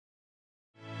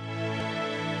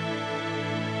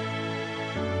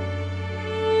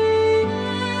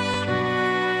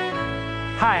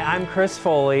Hi, I'm Chris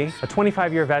Foley, a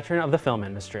 25-year veteran of the film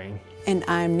industry. And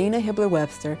I'm Nina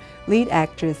Hibbler-Webster, lead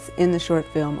actress in the short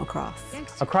film Across.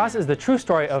 Across is the true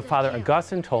story of Father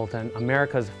Tolton,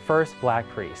 America's first black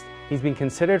priest. He's been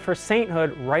considered for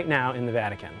sainthood right now in the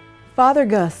Vatican. Father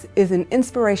Gus is an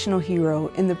inspirational hero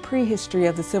in the prehistory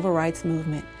of the civil rights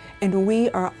movement, and we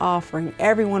are offering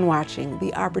everyone watching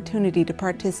the opportunity to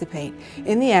participate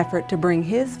in the effort to bring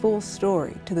his full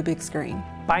story to the big screen.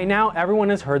 By now, everyone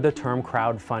has heard the term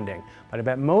crowdfunding, but I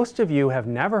bet most of you have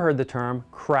never heard the term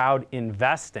crowd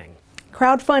investing.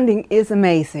 Crowdfunding is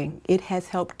amazing. It has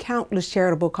helped countless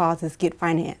charitable causes get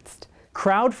financed.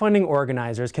 Crowdfunding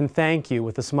organizers can thank you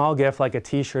with a small gift like a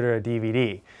t-shirt or a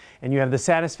DVD, and you have the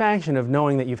satisfaction of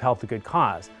knowing that you've helped a good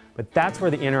cause, but that's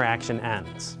where the interaction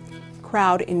ends.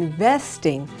 Crowd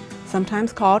investing,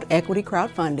 sometimes called equity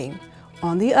crowdfunding,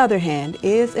 on the other hand,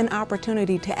 is an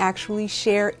opportunity to actually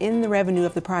share in the revenue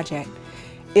of the project.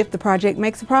 If the project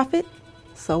makes a profit,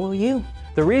 so will you.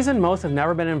 The reason most have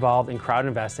never been involved in crowd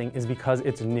investing is because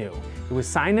it's new. It was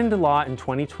signed into law in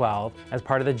 2012 as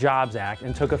part of the Jobs Act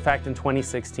and took effect in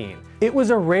 2016. It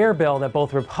was a rare bill that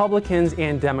both Republicans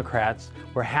and Democrats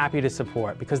were happy to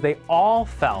support because they all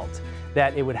felt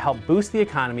that it would help boost the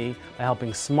economy by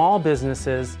helping small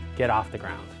businesses get off the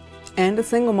ground. And a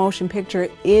single motion picture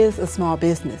is a small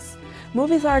business.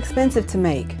 Movies are expensive to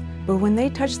make, but when they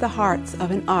touch the hearts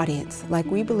of an audience, like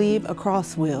we believe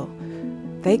Across will,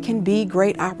 they can be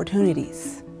great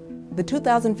opportunities. The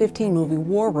 2015 movie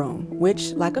War Room,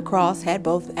 which, like Across, had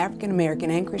both African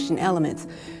American and Christian elements,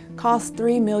 cost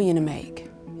 $3 million to make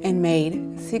and made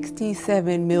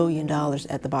 $67 million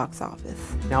at the box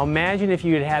office. Now imagine if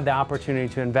you had had the opportunity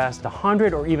to invest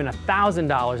 $100 or even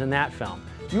 $1,000 in that film.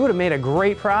 You would have made a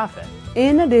great profit.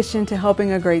 In addition to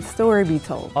helping a great story be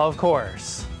told. Of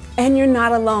course. And you're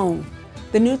not alone.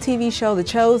 The new TV show The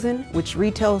Chosen, which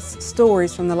retells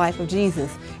stories from the life of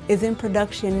Jesus, is in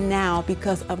production now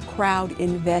because of crowd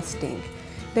investing.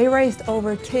 They raised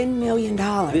over $10 million.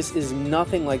 This is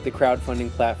nothing like the crowdfunding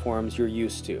platforms you're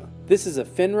used to. This is a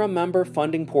FINRA member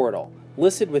funding portal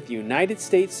listed with the United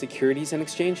States Securities and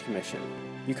Exchange Commission.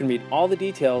 You can read all the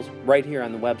details right here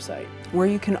on the website. Where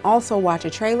you can also watch a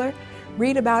trailer,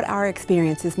 read about our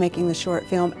experiences making the short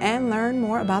film, and learn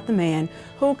more about the man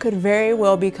who could very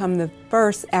well become the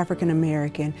first African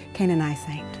American Canaanite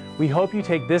saint. We hope you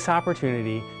take this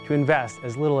opportunity to invest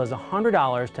as little as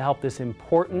 $100 to help this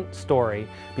important story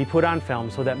be put on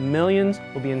film so that millions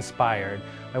will be inspired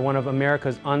by one of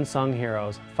America's unsung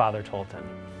heroes, Father Tolton.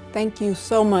 Thank you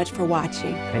so much for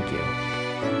watching. Thank you.